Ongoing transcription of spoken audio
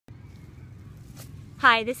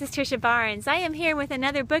Hi, this is Trisha Barnes. I am here with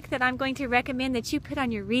another book that I'm going to recommend that you put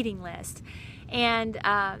on your reading list. And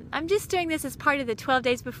I'm just doing this as part of the 12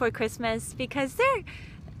 days before Christmas because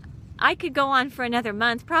I could go on for another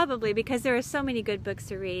month probably because there are so many good books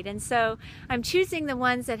to read. And so I'm choosing the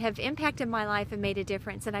ones that have impacted my life and made a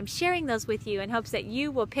difference. And I'm sharing those with you in hopes that you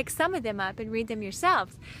will pick some of them up and read them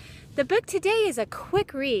yourselves. The book today is a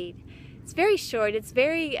quick read. It's very short, it's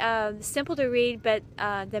very simple to read, but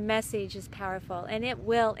the message is powerful and it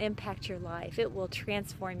will impact your life. It will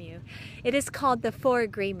transform you. It is called The Four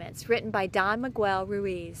Agreements, written by Miguel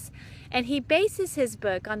Ruiz. And he bases his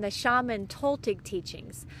book on the shaman Toltec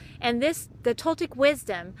teachings. And the Toltec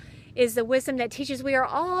wisdom is the wisdom that teaches we are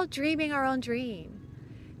all dreaming our own dream.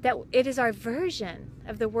 That it is our version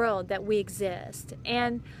of the world that we exist.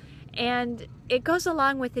 And it goes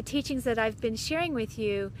along with the teachings that I've been sharing with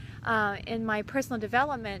you in my personal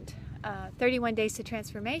development, 31 Days to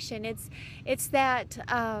Transformation. It's that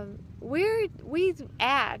we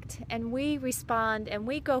act and we respond and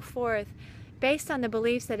we go forth based on the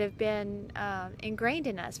beliefs that have been ingrained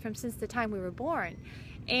in us since the time we were born.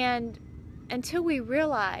 And until we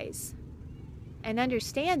realize and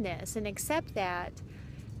understand this and accept that,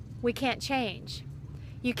 we can't change.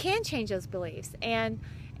 You can change those beliefs, and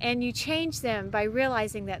you change them by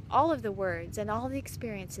realizing that all of the words and all the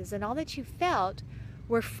experiences and all that you felt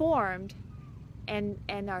were formed and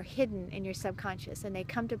are hidden in your subconscious, and they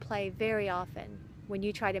come to play very often when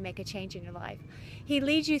you try to make a change in your life. He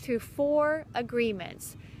leads you through 4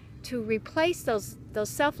 agreements to replace those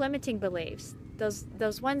self-limiting beliefs,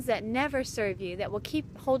 those ones that never serve you, that will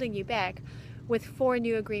keep holding you back, with 4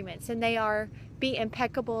 new agreements. And they are: be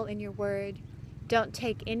impeccable in your word, don't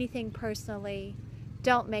take anything personally,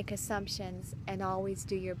 don't make assumptions, and always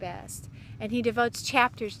do your best. And he devotes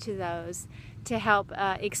chapters to those to help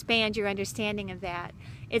expand your understanding of that.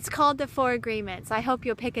 It's called The Four Agreements. I hope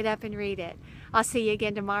you'll pick it up and read it. I'll see you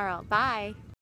again tomorrow. Bye.